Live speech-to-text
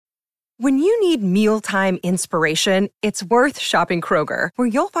When you need mealtime inspiration, it's worth shopping Kroger, where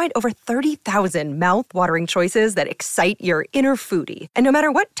you'll find over 30,000 mouth-watering choices that excite your inner foodie. And no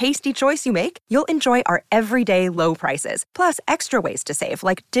matter what tasty choice you make, you'll enjoy our everyday low prices, plus extra ways to save,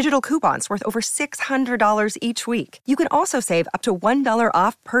 like digital coupons worth over $600 each week. You can also save up to $1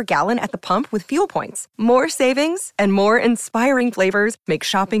 off per gallon at the pump with fuel points. More savings and more inspiring flavors make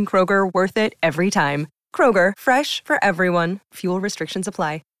shopping Kroger worth it every time. Kroger, fresh for everyone. Fuel restrictions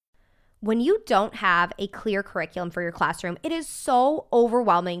apply. When you don't have a clear curriculum for your classroom, it is so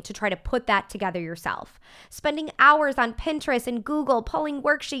overwhelming to try to put that together yourself. Spending hours on Pinterest and Google pulling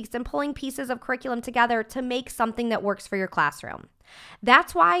worksheets and pulling pieces of curriculum together to make something that works for your classroom.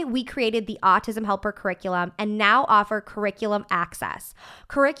 That's why we created the Autism Helper curriculum and now offer Curriculum Access.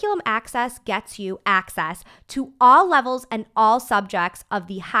 Curriculum Access gets you access to all levels and all subjects of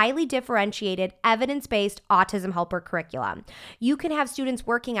the highly differentiated, evidence-based Autism Helper curriculum. You can have students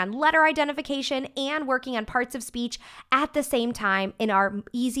working on letter identification and working on parts of speech at the same time in our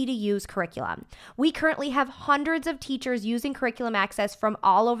easy-to-use curriculum. We currently have hundreds of teachers using Curriculum Access from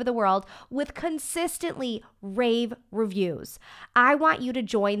all over the world with consistently rave reviews. I want you to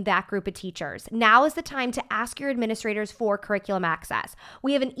join that group of teachers. Now is the time to ask your administrators for Curriculum Access.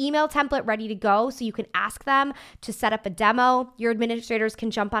 We have an email template ready to go, so you can ask them to set up a demo. Your administrators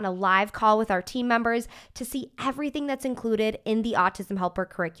can jump on a live call with our team members to see everything that's included in the Autism Helper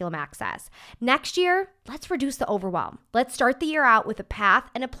Curriculum Access. Next year, let's reduce the overwhelm. Let's start the year out with a path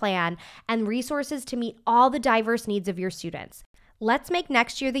and a plan and resources to meet all the diverse needs of your students. Let's make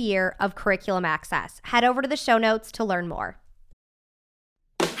next year the year of Curriculum Access. Head over to the show notes to learn more.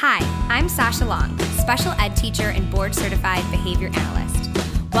 Hi, I'm Sasha Long, special ed teacher and board-certified behavior analyst.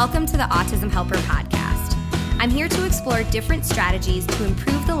 Welcome to the Autism Helper podcast. I'm here to explore different strategies to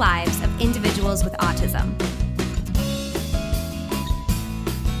improve the lives of individuals with autism.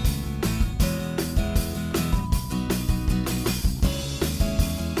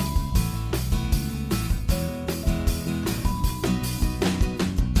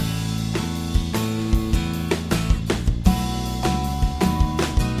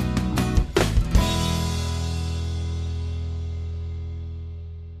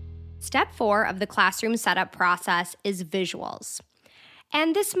 Step 4 of the classroom setup process is visuals.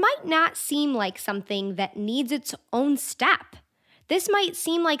 And this might not seem like something that needs its own step. This might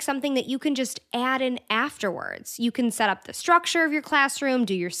seem like something that you can just add in afterwards. You can set up the structure of your classroom,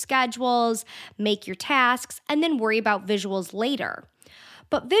 do your schedules, make your tasks, and then worry about visuals later.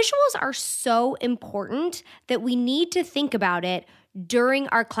 But visuals are so important that we need to think about it during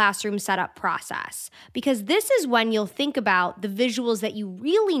our classroom setup process, because this is when you'll think about the visuals that you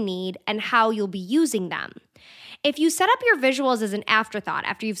really need and how you'll be using them. If you set up your visuals as an afterthought,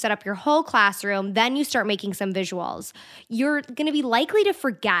 after you've set up your whole classroom, then you start making some visuals, you're going to be likely to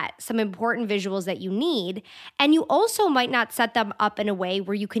forget some important visuals that you need, and you also might not set them up in a way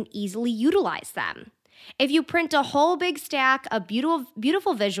where you can easily utilize them. If you print a whole big stack of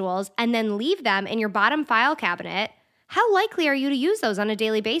beautiful visuals and then leave them in your bottom file cabinet, how likely are you to use those on a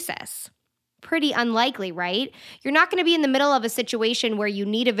daily basis? Pretty unlikely, right? You're not going to be in the middle of a situation where you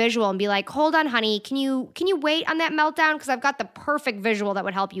need a visual and be like, hold on, honey, can you wait on that meltdown? Because I've got the perfect visual that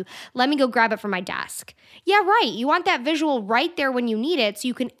would help you. Let me go grab it from my desk. Yeah, right. You want that visual right there when you need it so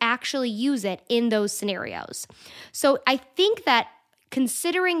you can actually use it in those scenarios. So I think that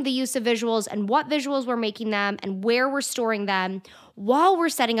considering the use of visuals and what visuals we're making them and where we're storing them while we're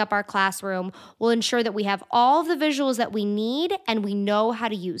setting up our classroom will ensure that we have all of the visuals that we need and we know how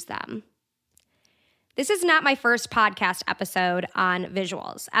to use them. This is not my first podcast episode on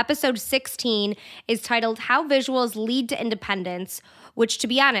visuals. Episode 16 is titled How Visuals Lead to Independence, which, to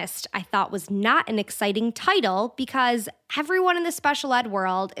be honest, I thought was not an exciting title because everyone in the special ed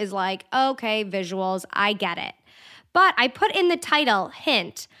world is like, okay, visuals, I get it. But I put in the title,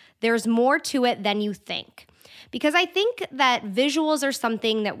 hint, there's more to it than you think. Because I think that visuals are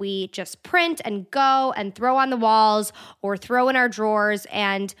something that we just print and go and throw on the walls or throw in our drawers,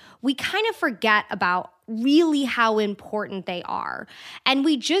 and we kind of forget about really how important they are. And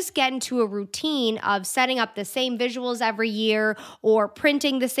we just get into a routine of setting up the same visuals every year or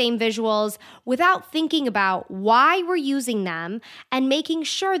printing the same visuals without thinking about why we're using them and making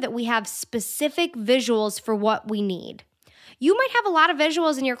sure that we have specific visuals for what we need. You might have a lot of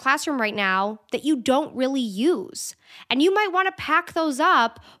visuals in your classroom right now that you don't really use. And you might want to pack those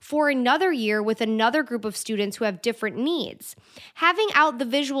up for another year with another group of students who have different needs. Having out the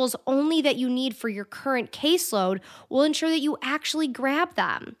visuals only that you need for your current caseload will ensure that you actually grab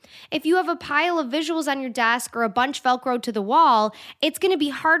them. If you have a pile of visuals on your desk or a bunch Velcroed to the wall, it's going to be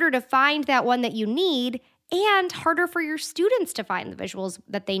harder to find that one that you need and harder for your students to find the visuals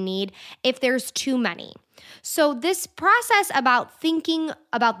that they need if there's too many. So this process about thinking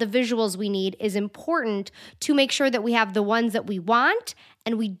about the visuals we need is important to make sure that we have the ones that we want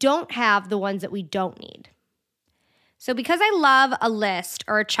and we don't have the ones that we don't need. So because I love a list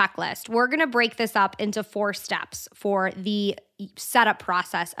or a checklist, we're going to break this up into 4 steps for the setup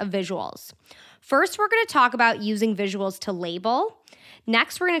process of visuals. First, we're going to talk about using visuals to label.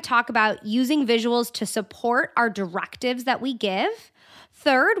 Next, we're going to talk about using visuals to support our directives that we give.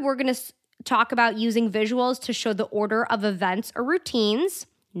 Third, we're going to talk about using visuals to show the order of events or routines.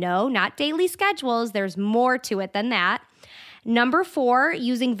 No, not daily schedules. There's more to it than that. Number 4,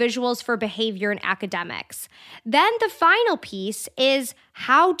 using visuals for behavior and academics. Then the final piece is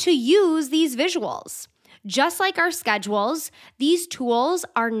how to use these visuals. Just like our schedules, these tools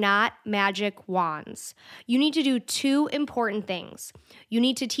are not magic wands. You need to do 2 important things. You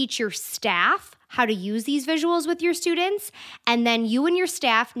need to teach your staff how to use these visuals with your students, and then you and your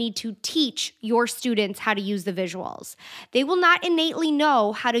staff need to teach your students how to use the visuals. They will not innately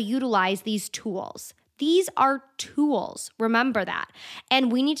know how to utilize these tools. These are tools, remember that.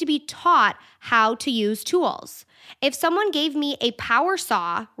 And we need to be taught how to use tools. If someone gave me a power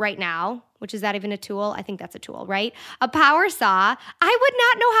saw right now, which is that even a tool? I think that's a tool, right? A power saw, I would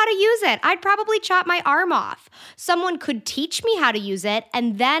not know how to use it. I'd probably chop my arm off. Someone could teach me how to use it,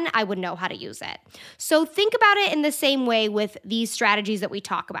 and then I would know how to use it. So think about it in the same way with these strategies that we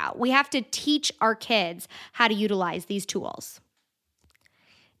talk about. We have to teach our kids how to utilize these tools.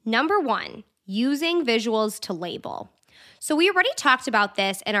 Number 1, using visuals to label. So we already talked about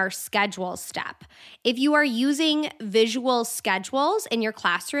this in our schedule step. If you are using visual schedules in your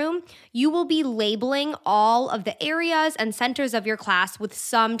classroom, you will be labeling all of the areas and centers of your class with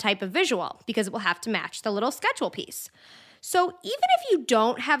some type of visual because it will have to match the little schedule piece. So even if you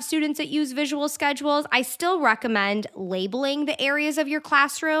don't have students that use visual schedules, I still recommend labeling the areas of your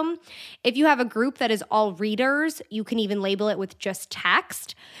classroom. If you have a group that is all readers, you can even label it with just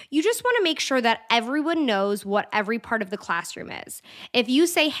text. You just want to make sure that everyone knows what every part of the classroom is. If you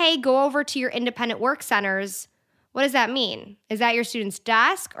say, hey, go over to your independent work centers, what does that mean? Is that your student's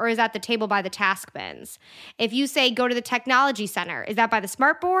desk or is that the table by the task bins? If you say go to the technology center, is that by the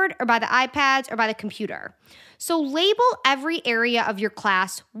smartboard or by the iPads or by the computer? So label every area of your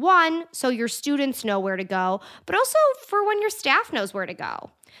class, 1, so your students know where to go, but also for when your staff knows where to go.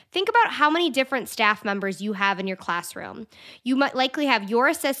 Think about how many different staff members you have in your classroom. You might likely have your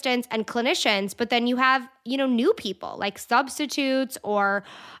assistants and clinicians, but then you have, new people like substitutes or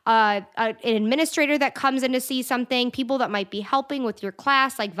an administrator that comes in to see something, people that might be helping with your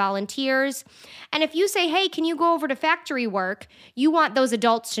class like volunteers. And if you say, hey, can you go over to factory work? You want those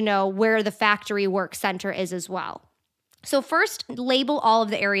adults to know where the factory work center is as well. So first, label all of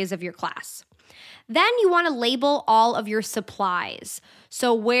the areas of your class. Then you want to label all of your supplies.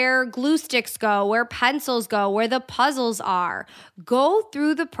 So where glue sticks go, where pencils go, where the puzzles are. Go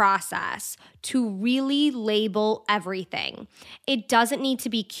through the process to really label everything. It doesn't need to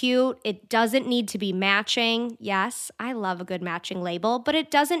be cute. It doesn't need to be matching. Yes, I love a good matching label, but it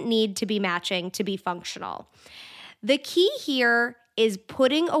doesn't need to be matching to be functional. The key here is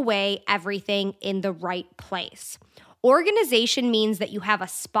putting away everything in the right place. Organization means that you have a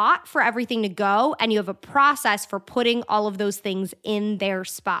spot for everything to go and you have a process for putting all of those things in their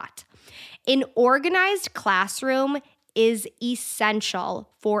spot. An organized classroom is essential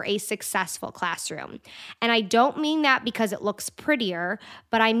for a successful classroom. And I don't mean that because it looks prettier,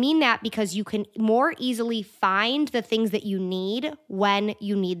 but I mean that because you can more easily find the things that you need when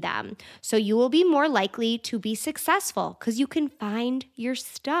you need them. So you will be more likely to be successful because you can find your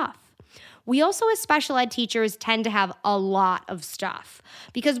stuff. We also, as special ed teachers, tend to have a lot of stuff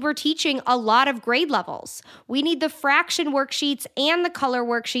because we're teaching a lot of grade levels. We need the fraction worksheets and the color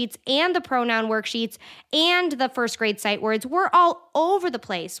worksheets and the pronoun worksheets and the first grade sight words. We're all over the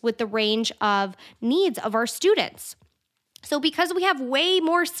place with the range of needs of our students. So because we have way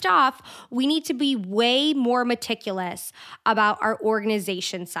more stuff, we need to be way more meticulous about our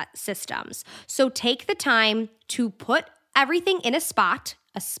organization systems. So take the time to put everything in a spot.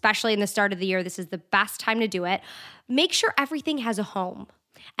 Especially in the start of the year, this is the best time to do it. Make sure everything has a home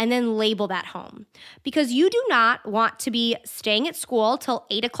and then label that home because you do not want to be staying at school till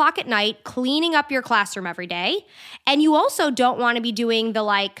 8 o'clock at night, cleaning up your classroom every day. And you also don't want to be doing the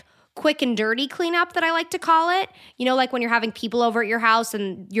quick and dirty cleanup that I like to call it. You know, like when you're having people over at your house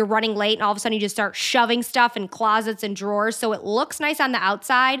and you're running late and all of a sudden you just start shoving stuff in closets and drawers so it looks nice on the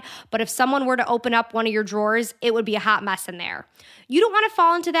outside, but if someone were to open up one of your drawers, it would be a hot mess in there. You don't want to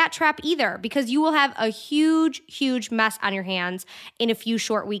fall into that trap either because you will have a huge, huge mess on your hands in a few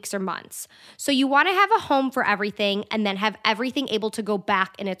short weeks or months. So you want to have a home for everything and then have everything able to go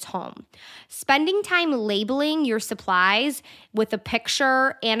back in its home. Spending time labeling your supplies with a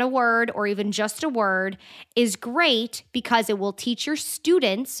picture and a word or even just a word is great because it will teach your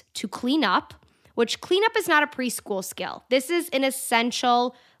students to clean up, which cleanup is not a preschool skill. This is an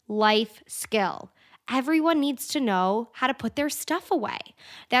essential life skill. Everyone needs to know how to put their stuff away.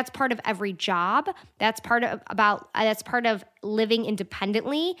 That's part of every job. That's part of living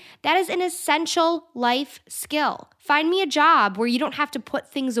independently. That is an essential life skill. Find me a job where you don't have to put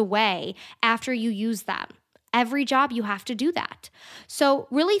things away after you use them. Every job you have to do that. So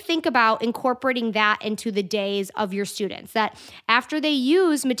really think about incorporating that into the days of your students, that after they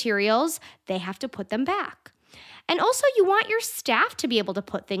use materials, they have to put them back. And also you want your staff to be able to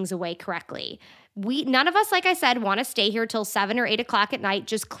put things away correctly. None of us, like I said, want to stay here till 7 or 8 o'clock at night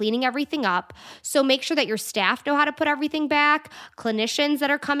just cleaning everything up. So make sure that your staff know how to put everything back. Clinicians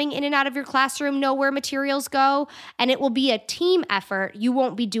that are coming in and out of your classroom know where materials go. And it will be a team effort. You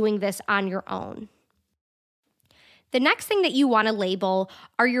won't be doing this on your own. The next thing that you want to label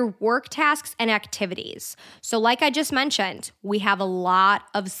are your work tasks and activities. So like I just mentioned, we have a lot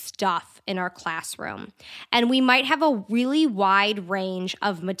of stuff in our classroom, and we might have a really wide range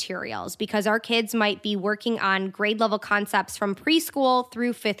of materials because our kids might be working on grade level concepts from preschool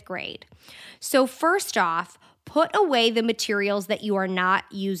through 5th grade. So first off, put away the materials that you are not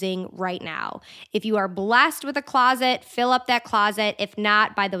using right now. If you are blessed with a closet, fill up that closet. If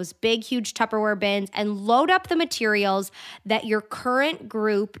not, buy those big, huge Tupperware bins and load up the materials that your current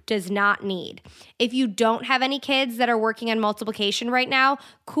group does not need. If you don't have any kids that are working on multiplication right now,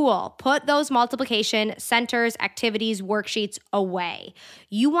 cool. Put those multiplication centers, activities, worksheets away.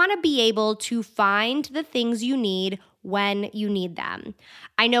 You want to be able to find the things you need when you need them.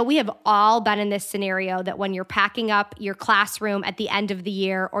 I know we have all been in this scenario that when you're packing up your classroom at the end of the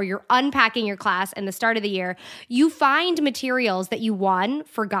year or you're unpacking your class in the start of the year, you find materials that you, 1,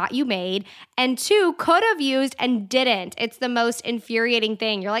 forgot you made, and 2, could have used and didn't. It's the most infuriating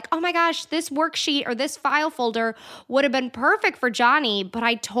thing. You're like, oh my gosh, this worksheet or this file folder would have been perfect for Johnny, but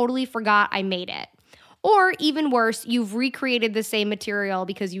I totally forgot I made it. Or even worse, you've recreated the same material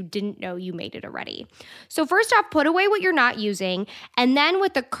because you didn't know you made it already. So first off, put away what you're not using. And then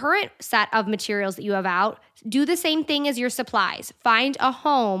with the current set of materials that you have out, do the same thing as your supplies. Find a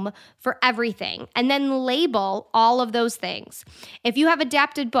home for everything and then label all of those things. If you have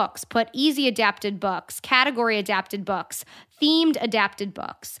adapted books, put easy adapted books, category adapted books, themed adapted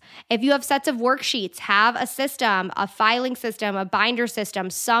books. If you have sets of worksheets, have a system, a filing system, a binder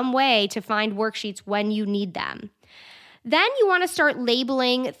system, some way to find worksheets when you need them. Then you want to start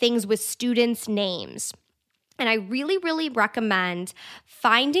labeling things with students' names. And I really, really recommend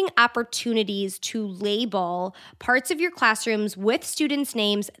finding opportunities to label parts of your classrooms with students'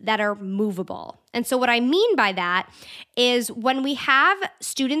 names that are movable. And so what I mean by that is when we have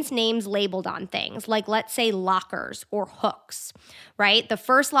students' names labeled on things, like let's say lockers or hooks, right? The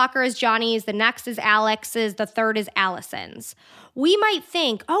first locker is Johnny's, the next is Alex's, the third is Allison's. We might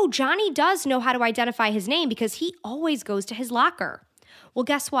think, oh, Johnny does know how to identify his name because he always goes to his locker. Well,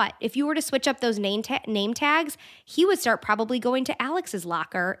 guess what? If you were to switch up those name tags, he would start probably going to Alex's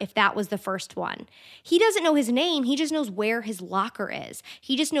locker if that was the first one. He doesn't know his name. He just knows where his locker is.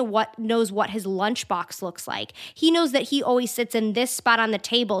 He just knows what his lunchbox looks like. He knows that he always sits in this spot on the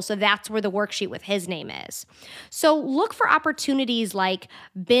table, so that's where the worksheet with his name is. So look for opportunities like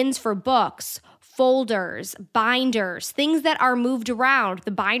bins for books, folders, binders, things that are moved around.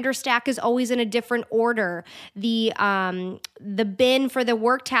 The binder stack is always in a different order. The bin for the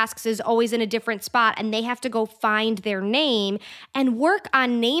work tasks is always in a different spot, and they have to go find their name and work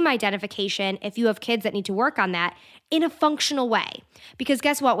on name identification if you have kids that need to work on that in a functional way. Because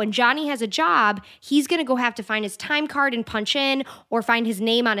guess what? When Johnny has a job, he's going to go have to find his time card and punch in or find his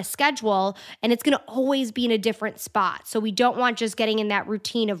name on a schedule, and it's going to always be in a different spot. So we don't want just getting in that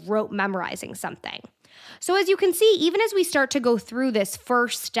routine of rote memorizing something. So as you can see, even as we start to go through this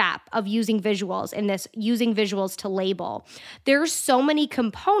first step of using visuals and this using visuals to label, there's so many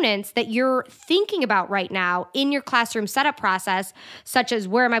components that you're thinking about right now in your classroom setup process, such as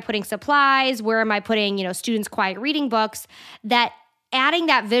where am I putting supplies, where am I putting, students' quiet reading books, that adding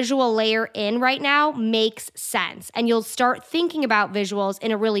that visual layer in right now makes sense. And you'll start thinking about visuals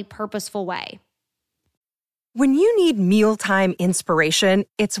in a really purposeful way. When you need mealtime inspiration,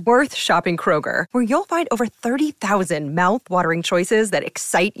 it's worth shopping Kroger, where you'll find over 30,000 mouth-watering choices that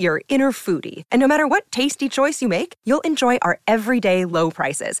excite your inner foodie. And no matter what tasty choice you make, you'll enjoy our everyday low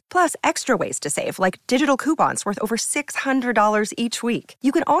prices, plus extra ways to save, like digital coupons worth over $600 each week.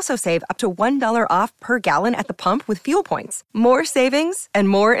 You can also save up to $1 off per gallon at the pump with fuel points. More savings and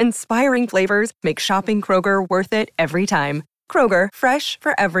more inspiring flavors make shopping Kroger worth it every time. Kroger, fresh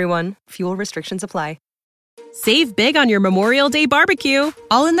for everyone. Fuel restrictions apply. Save big on your Memorial Day barbecue,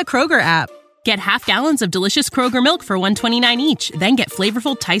 all in the Kroger app. Get half gallons of delicious Kroger milk for $1.29 each. Then get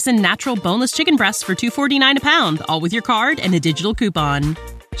flavorful Tyson natural boneless chicken breasts for $2.49 a pound, all with your card and a digital coupon.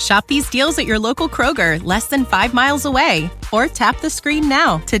 Shop these deals at your local Kroger, less than 5 miles away. Or tap the screen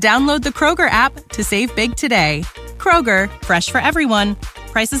now to download the Kroger app to save big today. Kroger, fresh for everyone.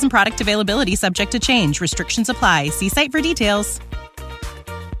 Prices and product availability subject to change. Restrictions apply. See site for details.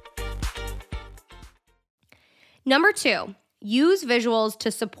 Number 2, use visuals to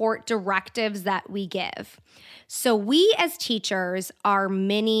support directives that we give. So we as teachers are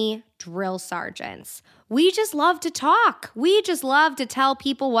mini drill sergeants. We just love to talk. We just love to tell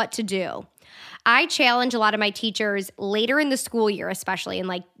people what to do. I challenge a lot of my teachers later in the school year, especially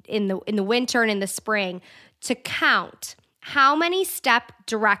in the winter and in the spring, to count how many step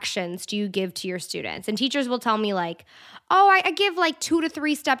directions do you give to your students? And teachers will tell me I give 2 to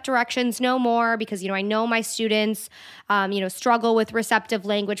 3 step directions, no more, because, I know my students, struggle with receptive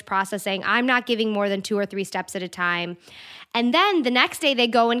language processing. I'm not giving more than 2 or 3 steps at a time. And then the next day they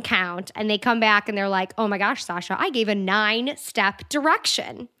go and count and they come back and they're like, oh my gosh, Sasha, I gave a 9-step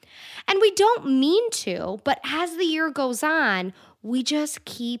direction. And we don't mean to, but as the year goes on, we just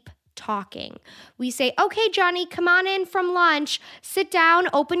keep talking. We say, okay, Johnny, come on in from lunch, sit down,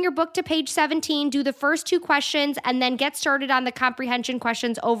 open your book to page 17, do the first 2 questions, and then get started on the comprehension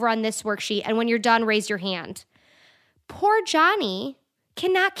questions over on this worksheet. And when you're done, raise your hand. Poor Johnny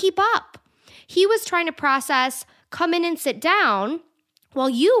cannot keep up. He was trying to process, come in and sit down, while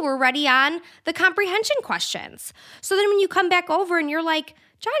you were ready on the comprehension questions. So then when you come back over and you're like,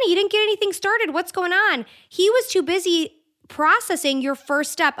 Johnny, you didn't get anything started. What's going on? He was too busy processing your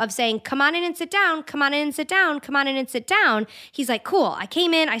first step of saying, come on in and sit down, come on in and sit down, come on in and sit down. He's like, cool, I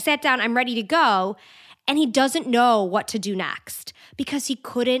came in, I sat down, I'm ready to go. And he doesn't know what to do next because he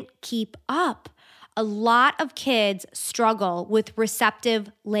couldn't keep up. A lot of kids struggle with receptive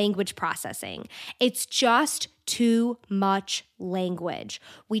language processing. It's just too much language.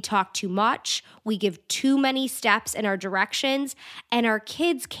 We talk too much, we give too many steps in our directions, and our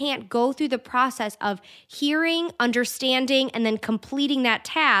kids can't go through the process of hearing, understanding, and then completing that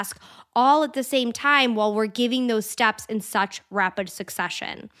task all at the same time while we're giving those steps in such rapid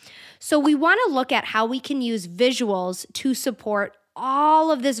succession. So we want to look at how we can use visuals to support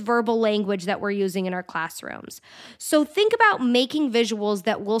all of this verbal language that we're using in our classrooms. So think about making visuals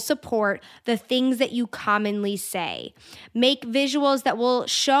that will support the things that you commonly say. Make visuals that will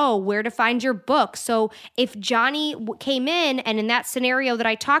show where to find your book. So if Johnny came in and in that scenario that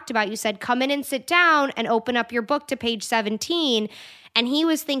I talked about, you said, come in and sit down and open up your book to page 17. And he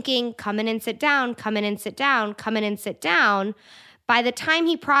was thinking, come in and sit down, come in and sit down, come in and sit down. By the time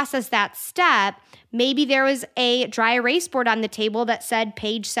he processed that step, maybe there was a dry erase board on the table that said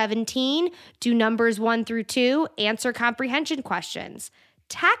page 17, do numbers 1 through 2, answer comprehension questions.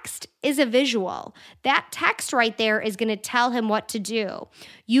 Text is a visual. That text right there is going to tell him what to do.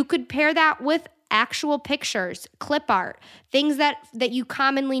 You could pair that with actual pictures, clip art, things that you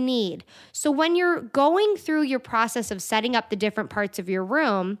commonly need. So when you're going through your process of setting up the different parts of your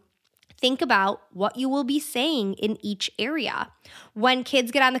room, think about what you will be saying in each area. When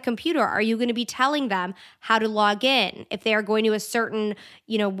kids get on the computer, are you going to be telling them how to log in? If they are going to a certain,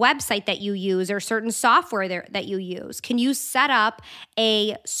 website that you use or certain software that you use, can you set up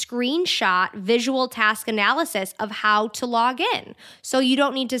a screenshot visual task analysis of how to log in? So you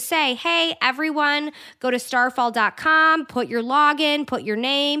don't need to say, hey, everyone, go to starfall.com, put your login, put your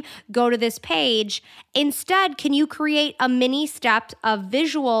name, go to this page. Instead, can you create a mini step of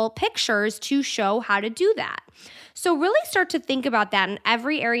visual pictures to show how to do that? So really start to think about that in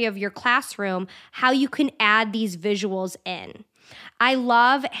every area of your classroom, how you can add these visuals in. I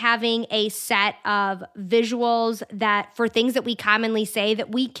love having a set of visuals that for things that we commonly say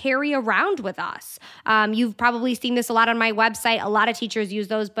that we carry around with us. You've probably seen this a lot on my website. A lot of teachers use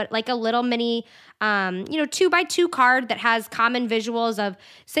those, but like a little mini 2x2 card that has common visuals of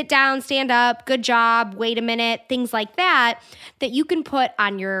sit down, stand up, good job, wait a minute, things like that you can put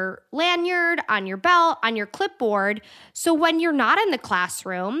on your lanyard, on your belt, on your clipboard. So when you're not in the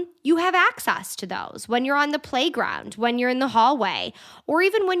classroom, you have access to those. When you're on the playground, when you're in the hallway, or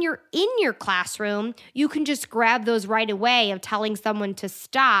even when you're in your classroom, you can just grab those right away of telling someone to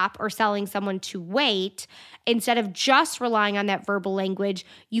stop or telling someone to wait. Instead of just relying on that verbal language,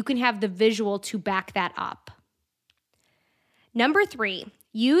 you can have the visual to back that up. Number 3,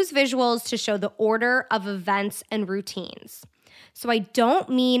 use visuals to show the order of events and routines. So I don't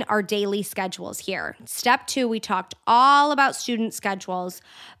mean our daily schedules here. Step 2, we talked all about student schedules,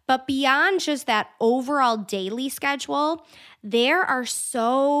 but beyond just that overall daily schedule, there are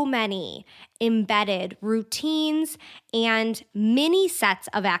so many embedded routines and mini sets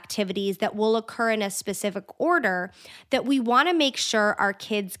of activities that will occur in a specific order that we want to make sure our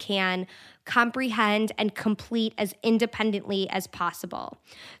kids can comprehend and complete as independently as possible.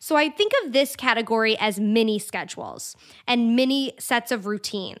 So I think of this category as mini schedules and mini sets of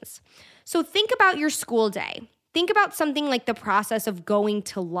routines. So think about your school day. Think about something like the process of going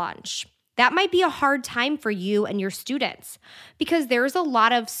to lunch. That might be a hard time for you and your students because there's a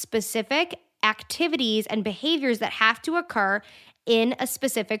lot of specific activities and behaviors that have to occur in a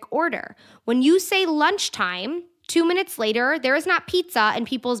specific order. When you say lunchtime, 2 minutes later, there is not pizza in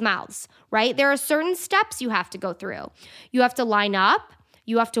people's mouths, right? There are certain steps you have to go through. You have to line up.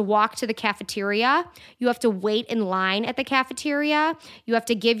 You have to walk to the cafeteria. You have to wait in line at the cafeteria. You have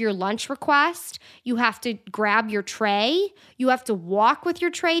to give your lunch request. You have to grab your tray. You have to walk with your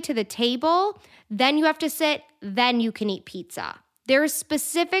tray to the table. Then you have to sit. Then you can eat pizza. There are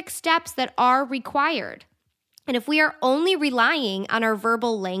specific steps that are required. And if we are only relying on our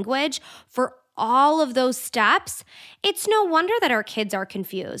verbal language for all of those steps, it's no wonder that our kids are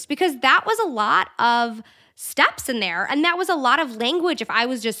confused because that was a lot of steps in there. And that was a lot of language if I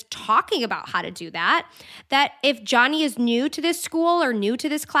was just talking about how to do that. That if Johnny is new to this school or new to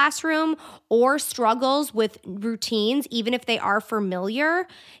this classroom or struggles with routines, even if they are familiar,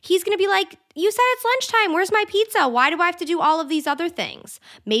 he's going to be like, you said it's lunchtime. Where's my pizza? Why do I have to do all of these other things?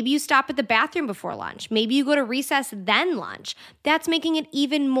 Maybe you stop at the bathroom before lunch. Maybe you go to recess, then lunch. That's making it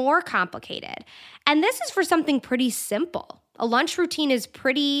even more complicated. And this is for something pretty simple. A lunch routine isn't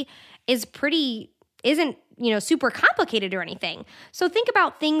super complicated or anything. So think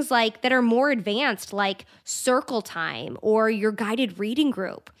about things like that are more advanced, like circle time or your guided reading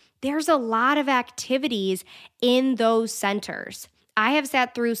group. There's a lot of activities in those centers. I have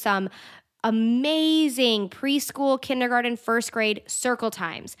sat through some amazing preschool, kindergarten, first grade circle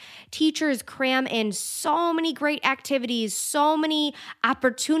times. Teachers cram in so many great activities, so many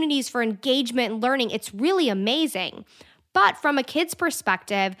opportunities for engagement and learning. It's really amazing. But from a kid's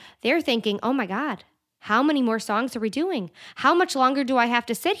perspective, they're thinking, oh my God, how many more songs are we doing? How much longer do I have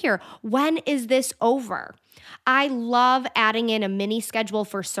to sit here? When is this over? I love adding in a mini schedule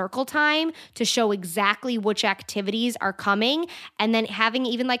for circle time to show exactly which activities are coming, and then having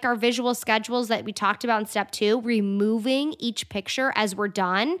even like our visual schedules that we talked about in step 2, removing each picture as we're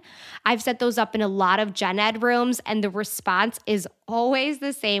done. I've set those up in a lot of gen ed rooms, and the response is always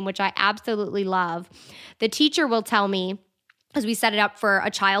the same, which I absolutely love. The teacher will tell me, as we set it up for a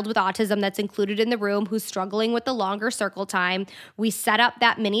child with autism that's included in the room who's struggling with the longer circle time, we set up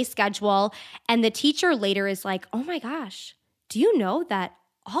that mini schedule, and the teacher later is like, oh my gosh, do you know that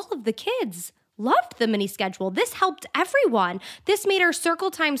all of the kids loved the mini schedule? This helped everyone. This made our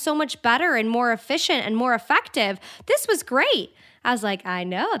circle time so much better and more efficient and more effective. This was great. I was like, I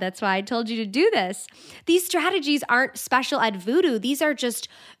know, that's why I told you to do this. These strategies aren't special ed voodoo. These are just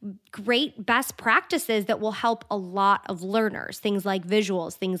great best practices that will help a lot of learners, things like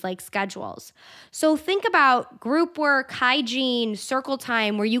visuals, things like schedules. So think about group work, hygiene, circle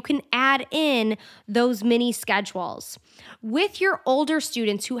time, where you can add in those mini schedules. With your older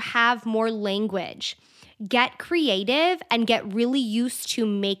students who have more language, get creative and get really used to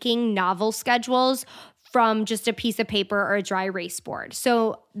making novel schedules from just a piece of paper or a dry erase board.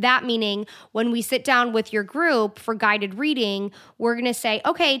 So that meaning when we sit down with your group for guided reading, we're going to say,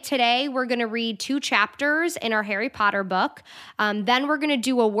 okay, today we're going to read 2 chapters in our Harry Potter book. Then we're going to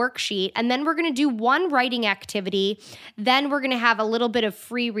do a worksheet, and then we're going to do 1 writing activity. Then we're going to have a little bit of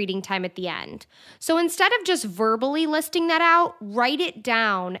free reading time at the end. So instead of just verbally listing that out, write it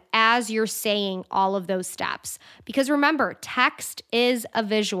down as you're saying all of those steps. Because remember, text is a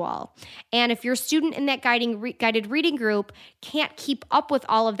visual. And if your student in that Intermediate guided reading group can't keep up with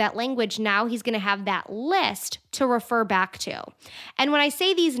all of that language. Now he's going to have that list to refer back to. And when I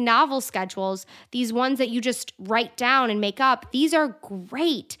say these novel schedules, these ones that you just write down and make up, these are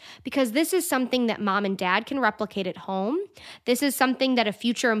great because this is something that mom and dad can replicate at home. This is something that a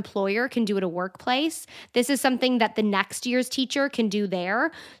future employer can do at a workplace. This is something that the next year's teacher can do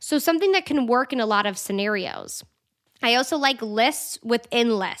there. So something that can work in a lot of scenarios. I also like lists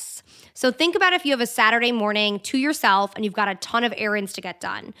within lists. So think about if you have a Saturday morning to yourself and you've got a ton of errands to get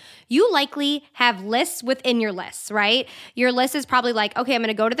done. You likely have lists within your lists, right? Your list is probably like, okay, I'm going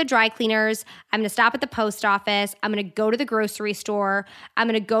to go to the dry cleaners. I'm going to stop at the post office. I'm going to go to the grocery store. I'm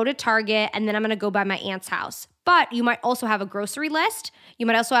going to go to Target, and then I'm going to go by my aunt's house. But you might also have a grocery list. You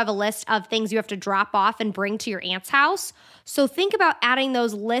might also have a list of things you have to drop off and bring to your aunt's house. So think about adding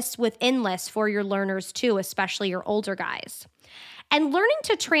those lists within lists for your learners too, especially your older guys. And learning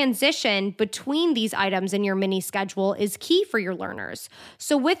to transition between these items in your mini schedule is key for your learners.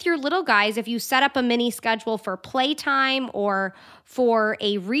 So with your little guys, if you set up a mini schedule for playtime or for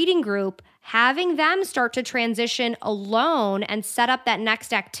a reading group, having them start to transition alone and set up that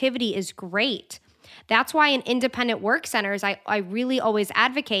next activity is great. That's why in independent work centers, I really always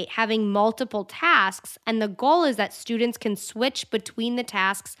advocate having multiple tasks, and the goal is that students can switch between the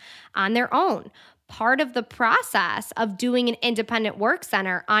tasks on their own. Part of the process of doing an independent work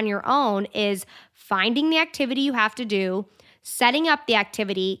center on your own is finding the activity you have to do, setting up the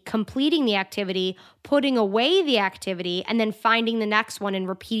activity, completing the activity, putting away the activity, and then finding the next one and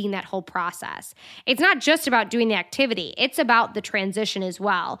repeating that whole process. It's not just about doing the activity, it's about the transition as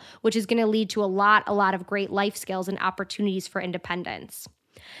well, which is going to lead to a lot of great life skills and opportunities for independence.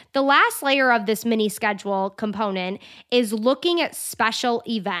 The last layer of this mini schedule component is looking at special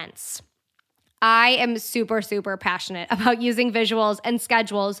events. I am super passionate about using visuals and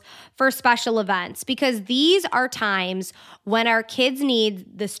schedules for special events because these are times when our kids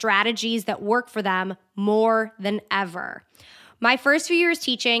need the strategies that work for them more than ever. My first few years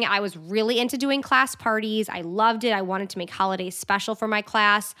teaching, I was really into doing class parties. I loved it. I wanted to make holidays special for my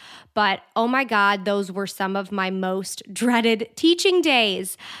class. But oh my God, those were some of my most dreaded teaching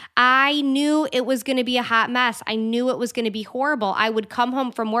days. I knew it was going to be a hot mess. I knew it was going to be horrible. I would come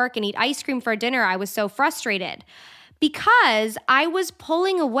home from work and eat ice cream for dinner. I was so frustrated because I was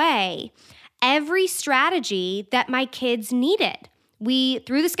pulling away every strategy that my kids needed. We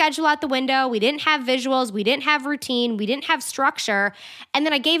threw the schedule out the window. We didn't have visuals. We didn't have routine. We didn't have structure. And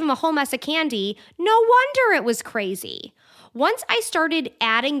then I gave them a whole mess of candy. No wonder it was crazy. Once I started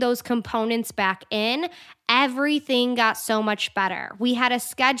adding those components back in, everything got so much better. We had a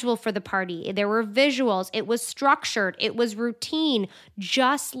schedule for the party. There were visuals. It was structured. It was routine,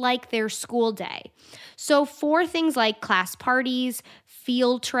 just like their school day. So for things like class parties,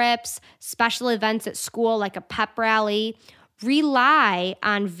 field trips, special events at school like a pep rally, rely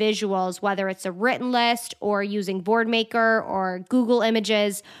on visuals, whether it's a written list or using Boardmaker or Google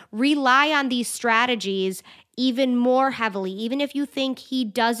Images. Rely on these strategies even more heavily. Even if you think he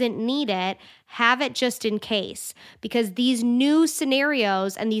doesn't need it, have it just in case, because these new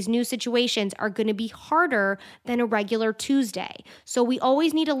scenarios and these new situations are going to be harder than a regular Tuesday. So we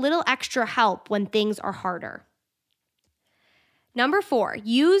always need a little extra help when things are harder. Number 4,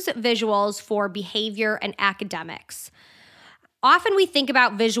 use visuals for behavior and academics. Often we think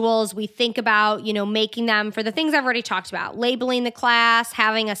about visuals, we think about, making them for the things I've already talked about, labeling the class,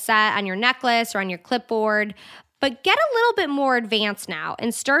 having a set on your necklace or on your clipboard. But get a little bit more advanced now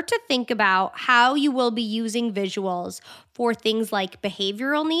and start to think about how you will be using visuals for things like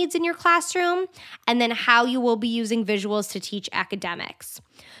behavioral needs in your classroom, and then how you will be using visuals to teach academics.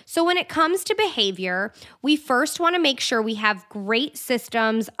 So when it comes to behavior, we first want to make sure we have great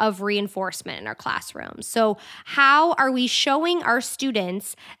systems of reinforcement in our classrooms. So how are we showing our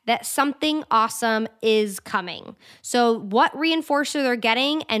students that something awesome is coming? So what reinforcer they're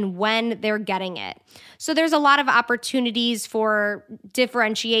getting and when they're getting it. So there's a lot of opportunities for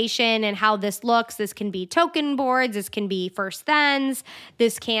differentiation and how this looks. This can be token boards, this can be first thens,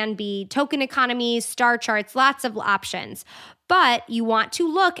 this can be token economies, star charts, lots of options. But you want to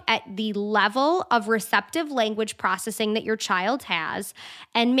look at the level of receptive language processing that your child has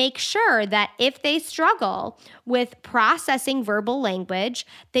and make sure that if they struggle with processing verbal language,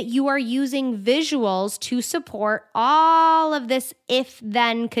 that you are using visuals to support all of this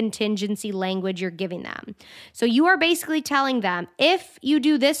if-then contingency language you're giving them. So you are basically telling them, if you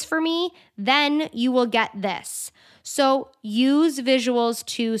do this for me, then you will get this. So use visuals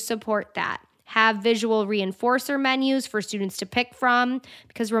to support that. Have visual reinforcer menus for students to pick from,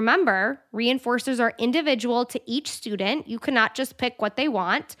 because remember, reinforcers are individual to each student. You cannot just pick what they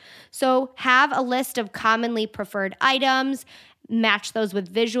want. So have a list of commonly preferred items, match those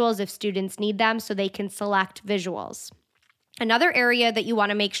with visuals if students need them so they can select visuals. Another area that you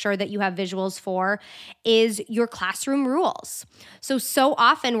want to make sure that you have visuals for is your classroom rules. So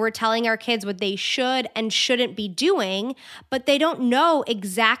often we're telling our kids what they should and shouldn't be doing, but they don't know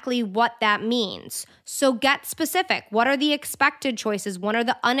exactly what that means. So get specific. What are the expected choices? What are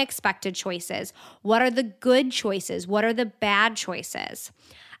the unexpected choices? What are the good choices? What are the bad choices?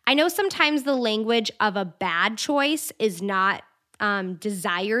 I know sometimes the language of a bad choice is not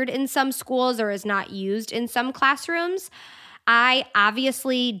desired in some schools or is not used in some classrooms. I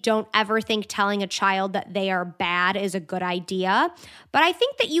obviously don't ever think telling a child that they are bad is a good idea, but I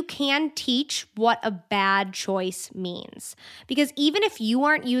think that you can teach what a bad choice means. Because even if you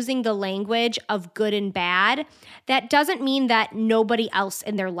aren't using the language of good and bad, that doesn't mean that nobody else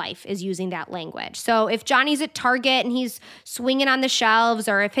in their life is using that language. So if Johnny's at Target and he's swinging on the shelves,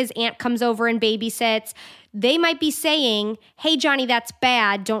 or if his aunt comes over and babysits, they might be saying, hey, Johnny, that's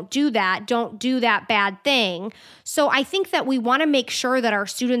bad. Don't do that. Don't do that bad thing. So I think that we want to make sure that our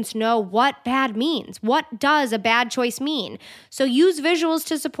students know what bad means. What does a bad choice mean? So use visuals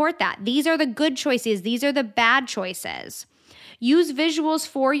to support that. These are the good choices. These are the bad choices. Use visuals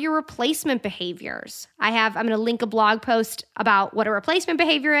for your replacement behaviors. I'm going to link a blog post about what a replacement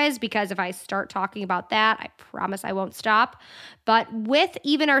behavior is, because if I start talking about that, I promise I won't stop. But with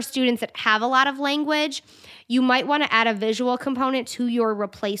even our students that have a lot of language, you might want to add a visual component to your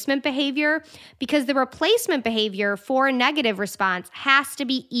replacement behavior, because the replacement behavior for a negative response has to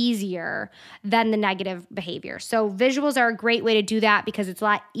be easier than the negative behavior. So visuals are a great way to do that, because it's a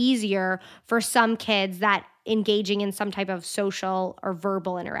lot easier for some kids that engaging in some type of social or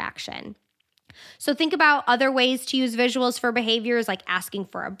verbal interaction. So think about other ways to use visuals for behaviors, like asking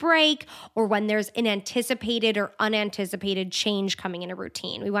for a break, or when there's an anticipated or unanticipated change coming in a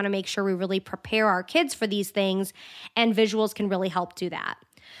routine. We want to make sure we really prepare our kids for these things, and visuals can really help do that.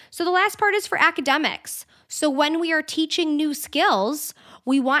 So the last part is for academics. So when we are teaching new skills,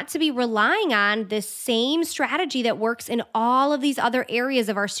 we want to be relying on this same strategy that works in all of these other areas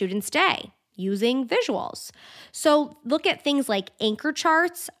of our students' day, using visuals. So look at things like anchor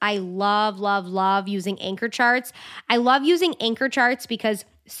charts. I love using anchor charts. I love using anchor charts because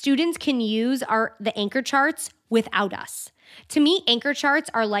students can use the anchor charts without us. To me, anchor charts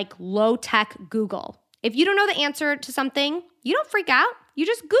are like low-tech Google. If you don't know the answer to something, you don't freak out. You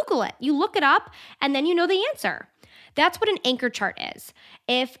just Google it. You look it up, and then you know the answer. That's what an anchor chart is.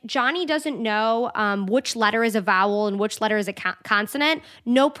 If Johnny doesn't know which letter is a vowel and which letter is a consonant,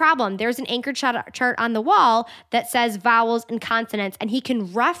 no problem. There's an anchor chart on the wall that says vowels and consonants, and he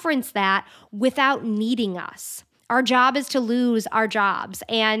can reference that without needing us. Our job is to lose our jobs,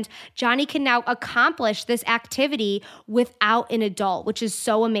 and Johnny can now accomplish this activity without an adult, which is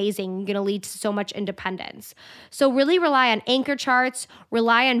so amazing, going to lead to so much independence. So really rely on anchor charts,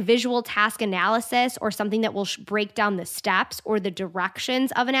 rely on visual task analysis, or something that will break down the steps or the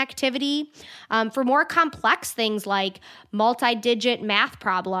directions of an activity. For more complex things like multi-digit math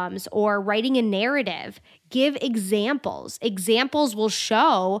problems or writing a narrative, give examples. Examples will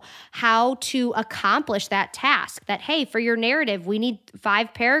show how to accomplish that task. That, hey, for your narrative, we need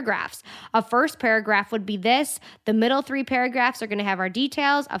 5 paragraphs. A first paragraph would be this. The middle 3 paragraphs are going to have our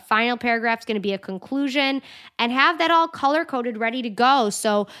details. A final paragraph is going to be a conclusion, and have that all color-coded, ready to go.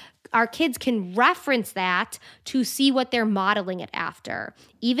 So our kids can reference that to see what they're modeling it after.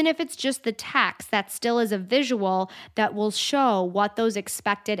 Even if it's just the text, that still is a visual that will show what those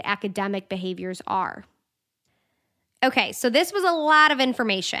expected academic behaviors are. Okay, so this was a lot of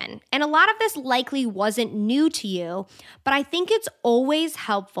information, and a lot of this likely wasn't new to you, but I think it's always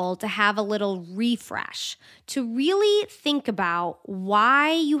helpful to have a little refresh, to really think about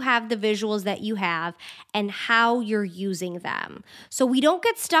why you have the visuals that you have and how you're using them. So we don't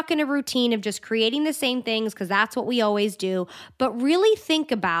get stuck in a routine of just creating the same things, because that's what we always do, but really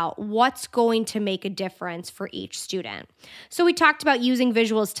think about what's going to make a difference for each student. So we talked about using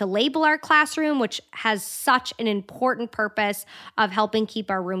visuals to label our classroom, which has such an important purpose of helping keep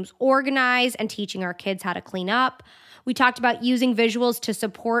our rooms organized and teaching our kids how to clean up. We talked about using visuals to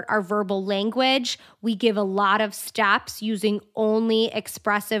support our verbal language. We give a lot of steps using only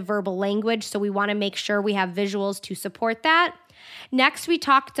expressive verbal language, so we want to make sure we have visuals to support that. Next, we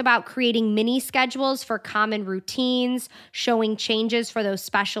talked about creating mini schedules for common routines, showing changes for those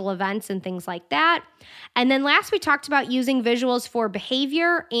special events and things like that. And then last, we talked about using visuals for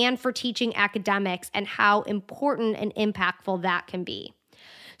behavior and for teaching academics and how important and impactful that can be.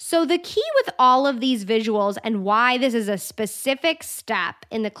 So the key with all of these visuals and why this is a specific step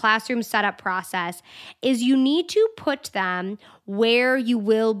in the classroom setup process is you need to put them where you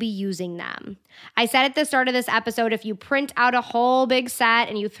will be using them. I said at the start of this episode, if you print out a whole big set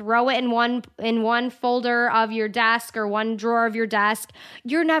and you throw it in one folder of your desk or one drawer of your desk,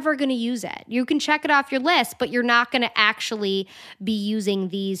 you're never going to use it. You can check it off your list, but you're not going to actually be using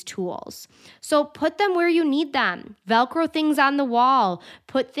these tools. So put them where you need them. Velcro things on the wall.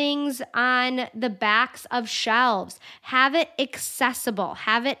 Put things on the backs of shelves. Have it accessible.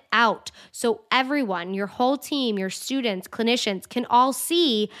 Have it out so everyone, your whole team, your students, clinicians can all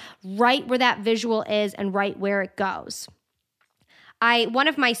see right where that visual is and right where it goes. One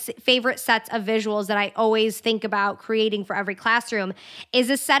of my favorite sets of visuals that I always think about creating for every classroom is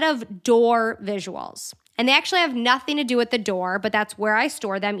a set of door visuals. And they actually have nothing to do with the door, but that's where I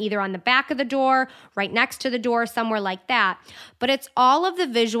store them, either on the back of the door, right next to the door, somewhere like that. But it's all of the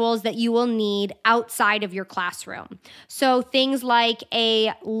visuals that you will need outside of your classroom. So things like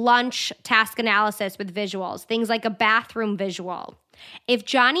a lunch task analysis with visuals, things like a bathroom visual. If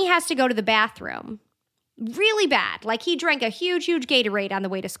Johnny has to go to the bathroom really bad, like he drank a huge Gatorade on the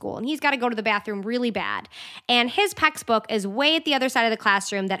way to school and he's got to go to the bathroom really bad, and his textbook is way at the other side of the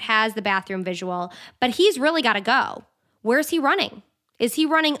classroom that has the bathroom visual, but he's really got to go. Where's he running? Is he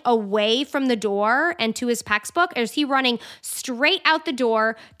running away from the door and to his textbook, or is he running straight out the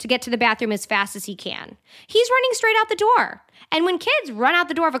door to get to the bathroom as fast as he can? He's running straight out the door. And when kids run out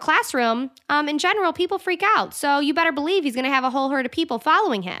the door of a classroom, in general, people freak out. So you better believe he's going to have a whole herd of people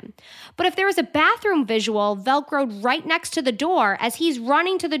following him. But if there was a bathroom visual Velcroed right next to the door, as he's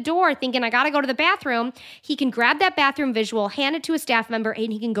running to the door thinking, I got to go to the bathroom, he can grab that bathroom visual, hand it to a staff member,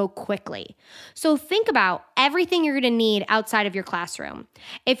 and he can go quickly. So think about everything you're going to need outside of your classroom.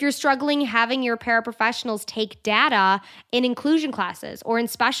 If you're struggling having your paraprofessionals take data in inclusion classes or in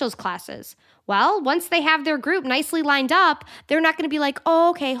specials classes, well, once they have their group nicely lined up, they're not going to be like, oh,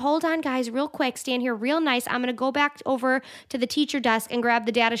 okay, hold on, guys, real quick, stand here real nice. I'm going to go back over to the teacher desk and grab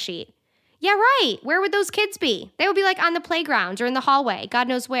the data sheet. Yeah, right. Where would those kids be? They would be like on the playground or in the hallway, God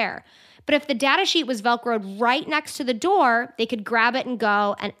knows where. But if the data sheet was Velcroed right next to the door, they could grab it and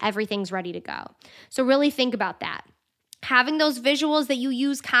go, and everything's ready to go. So really think about that. Having those visuals that you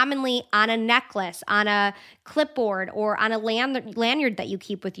use commonly on a necklace, on a clipboard, or on a lanyard that you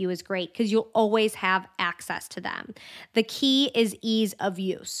keep with you is great because you'll always have access to them. The key is ease of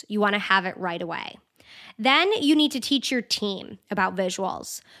use. You want to have it right away. Then you need to teach your team about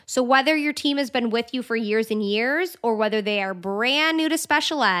visuals. So whether your team has been with you for years and years or whether they are brand new to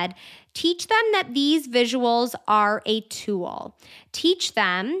special ed, teach them that these visuals are a tool. Teach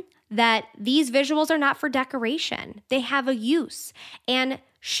them that these visuals are not for decoration. They have a use, and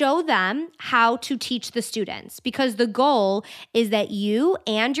show them how to teach the students, because the goal is that you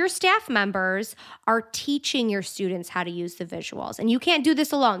and your staff members are teaching your students how to use the visuals. And you can't do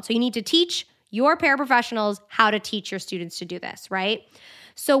this alone. So you need to teach your paraprofessionals how to teach your students to do this, right?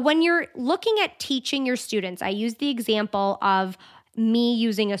 So when you're looking at teaching your students, I use the example of me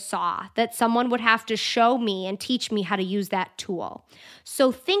using a saw, that someone would have to show me and teach me how to use that tool.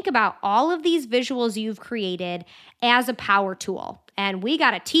 So think about all of these visuals you've created as a power tool. And we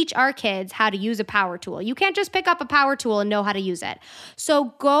got to teach our kids how to use a power tool. You can't just pick up a power tool and know how to use it.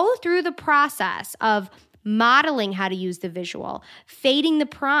 So go through the process of modeling how to use the visual, fading the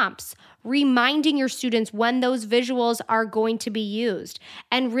prompts, reminding your students when those visuals are going to be used,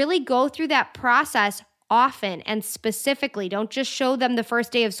 and really go through that process often and specifically. Don't just show them the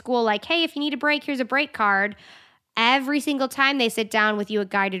first day of school like, hey, if you need a break, here's a break card. Every single time they sit down with you at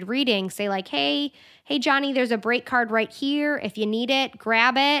guided reading, say like, hey, Johnny, there's a break card right here. If you need it,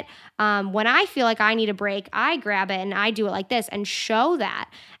 grab it. When I feel like I need a break, I grab it and I do it like this, and show that.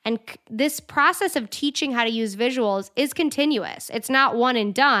 And this process of teaching how to use visuals is continuous. It's not one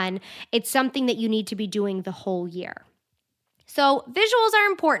and done. It's something that you need to be doing the whole year. So visuals are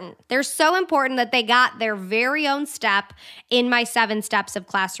important. They're so important that they got their very own step in my 7 steps of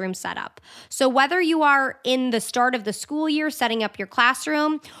classroom setup. So whether you are in the start of the school year setting up your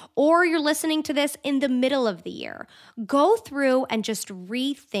classroom, or you're listening to this in the middle of the year, go through and just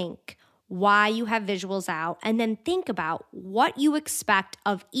rethink why you have visuals out, and then think about what you expect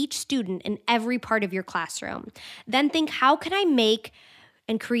of each student in every part of your classroom. Then think, how can I make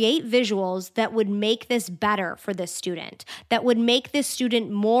and create visuals that would make this better for this student, that would make this student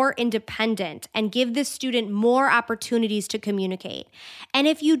more independent and give this student more opportunities to communicate. And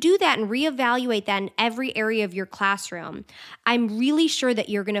if you do that and reevaluate that in every area of your classroom, I'm really sure that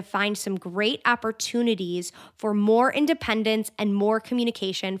you're going to find some great opportunities for more independence and more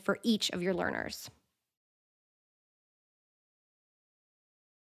communication for each of your learners.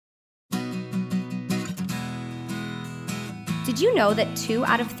 Did you know that 2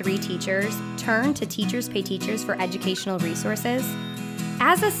 out of 3 teachers turn to Teachers Pay Teachers for educational resources?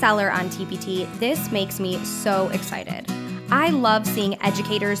 As a seller on TPT, this makes me so excited. I love seeing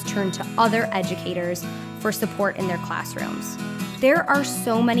educators turn to other educators for support in their classrooms. There are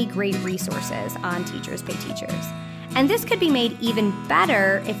so many great resources on Teachers Pay Teachers, and this could be made even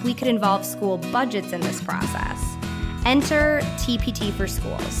better if we could involve school budgets in this process. Enter TPT for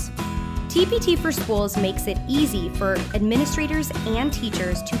Schools. TPT for Schools makes it easy for administrators and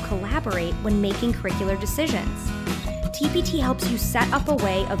teachers to collaborate when making curricular decisions. TPT helps you set up a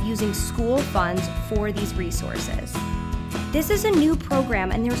way of using school funds for these resources. This is a new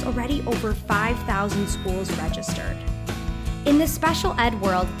program, and there's already over 5,000 schools registered. In the special ed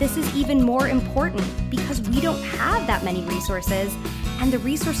world, this is even more important because we don't have that many resources, and the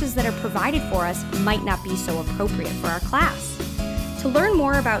resources that are provided for us might not be so appropriate for our class. To learn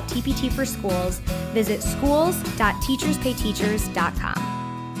more about TPT for Schools, visit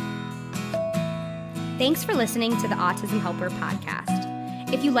schools.teacherspayteachers.com. Thanks for listening to the Autism Helper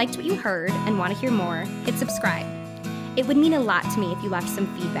podcast. If you liked what you heard and want to hear more, hit subscribe. It would mean a lot to me if you left some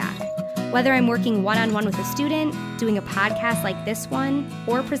feedback. Whether I'm working one-on-one with a student, doing a podcast like this one,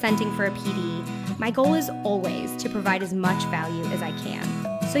 or presenting for a PD, my goal is always to provide as much value as I can.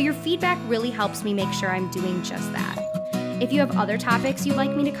 So your feedback really helps me make sure I'm doing just that. If you have other topics you'd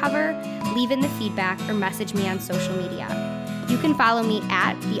like me to cover, leave in the feedback or message me on social media. You can follow me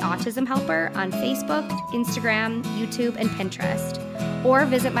at The Autism Helper on Facebook, Instagram, YouTube, and Pinterest, or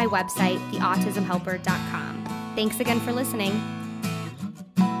visit my website, theautismhelper.com. Thanks again for listening.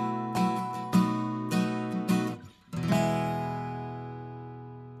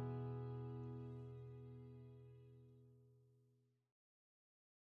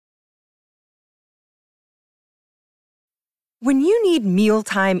 When you need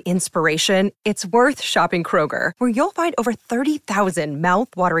mealtime inspiration, it's worth shopping Kroger, where you'll find over 30,000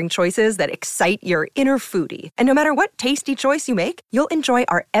 mouth-watering choices that excite your inner foodie. And no matter what tasty choice you make, you'll enjoy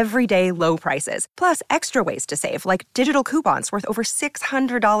our everyday low prices, plus extra ways to save, like digital coupons worth over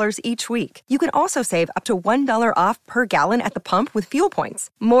 $600 each week. You can also save up to $1 off per gallon at the pump with fuel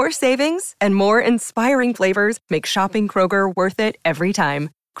points. More savings and more inspiring flavors make shopping Kroger worth it every time.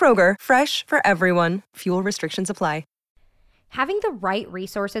 Kroger, fresh for everyone. Fuel restrictions apply. Having the right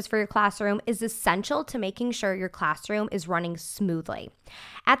resources for your classroom is essential to making sure your classroom is running smoothly.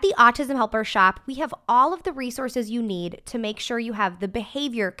 At the Autism Helper Shop, we have all of the resources you need to make sure you have the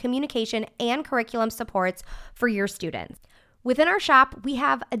behavior, communication, and curriculum supports for your students. Within our shop, we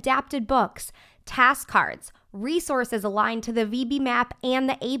have adapted books, task cards, resources aligned to the VB map and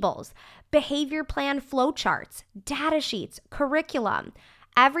the ABLES, behavior plan flowcharts, data sheets, curriculum.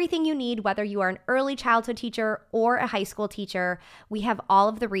 Everything you need, whether you are an early childhood teacher or a high school teacher, we have all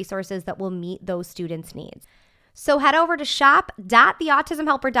of the resources that will meet those students' needs. So head over to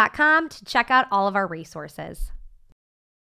shop.theautismhelper.com to check out all of our resources.